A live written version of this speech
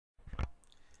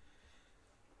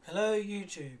Hello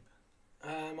YouTube,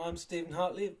 I'm Stephen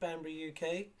Hartley of Banbury,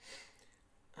 UK.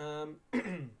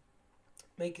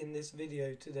 Making this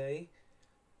video today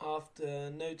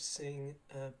after noticing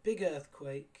a big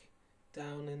earthquake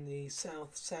down in the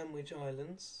South Sandwich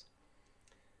Islands,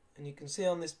 and you can see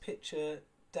on this picture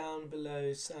down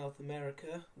below South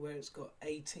America where it's got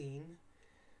 18,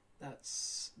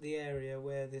 that's the area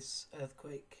where this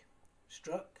earthquake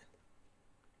struck.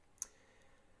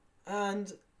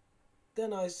 And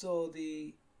then I saw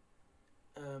the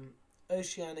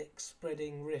oceanic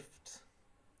spreading rift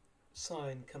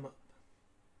sign come up.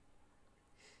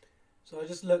 So I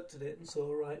just looked at it and saw,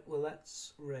 right, well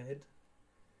that's red,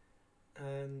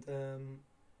 and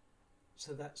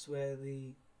so that's where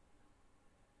the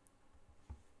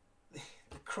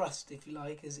crust, if you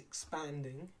like, is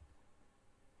expanding.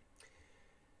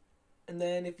 And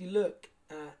then if you look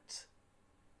at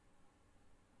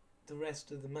the rest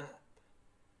of the map,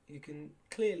 you can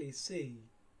clearly see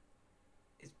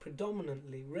it's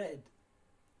predominantly red.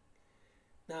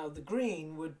 Now the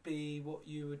green would be what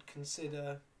you would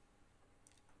consider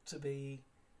to be,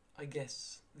 I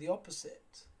guess, the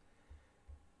opposite.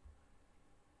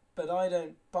 But I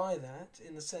don't buy that,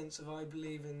 in the sense of I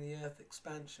believe in the earth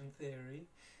expansion theory,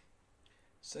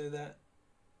 so that,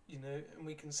 you know, and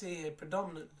we can see here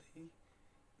predominantly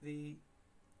the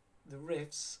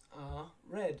rifts are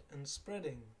red and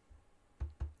spreading.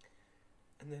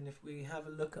 And then if we have a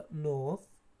look up north,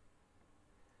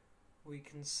 we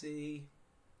can see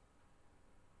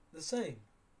the same,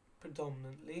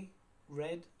 predominantly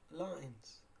red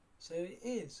lines. So it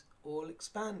is all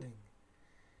expanding.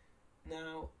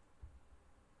 Now,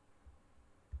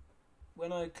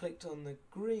 when I clicked on the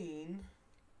green,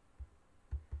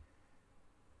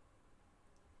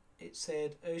 it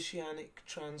said oceanic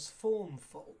transform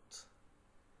fault.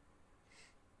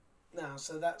 Now,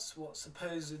 so that's what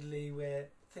supposedly where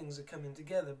things are coming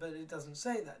together, but it doesn't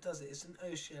say that, does it? It's an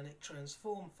oceanic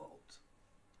transform fault.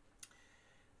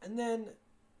 And then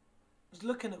I was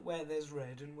looking at where there's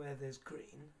red and where there's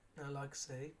green. Now, like I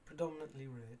say, predominantly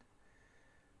red.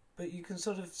 But you can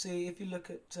sort of see, if you look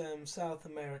at South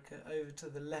America over to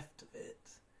the left of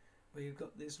it, where you've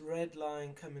got this red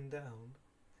line coming down,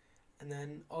 and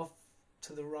then off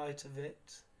to the right of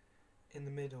it, in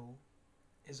the middle,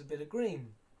 is a bit of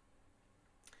green.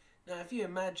 Now, if you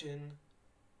imagine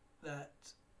that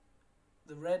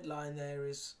the red line there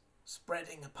is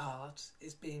spreading apart,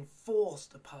 is being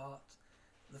forced apart,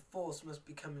 the force must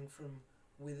be coming from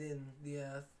within the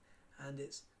earth, and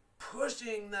it's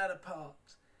pushing that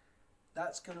apart.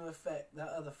 That's going to affect that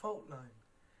other fault line.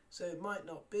 So it might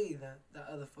not be that that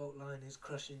other fault line is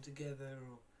crushing together,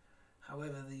 or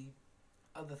however the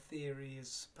other theory is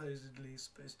supposedly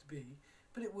supposed to be,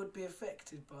 but it would be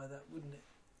affected by that, wouldn't it?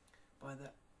 By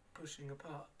that pushing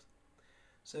apart.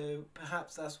 So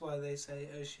perhaps that's why they say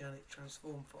oceanic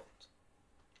transform fault.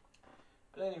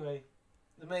 But anyway,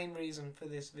 the main reason for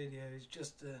this video is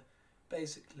just to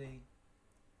basically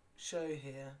show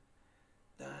here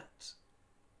that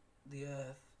the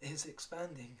earth is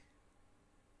expanding.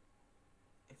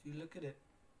 If you look at it,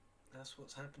 that's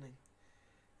what's happening.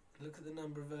 Look at the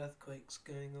number of earthquakes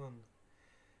going on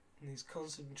in these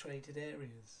concentrated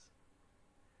areas.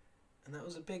 And that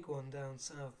was a big one down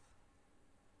south.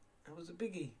 That was a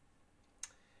biggie.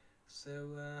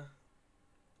 So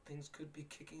things could be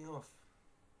kicking off.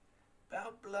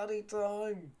 About bloody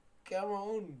time. Come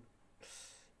on.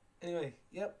 Anyway,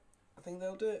 yep, I think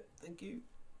they'll do it. Thank you.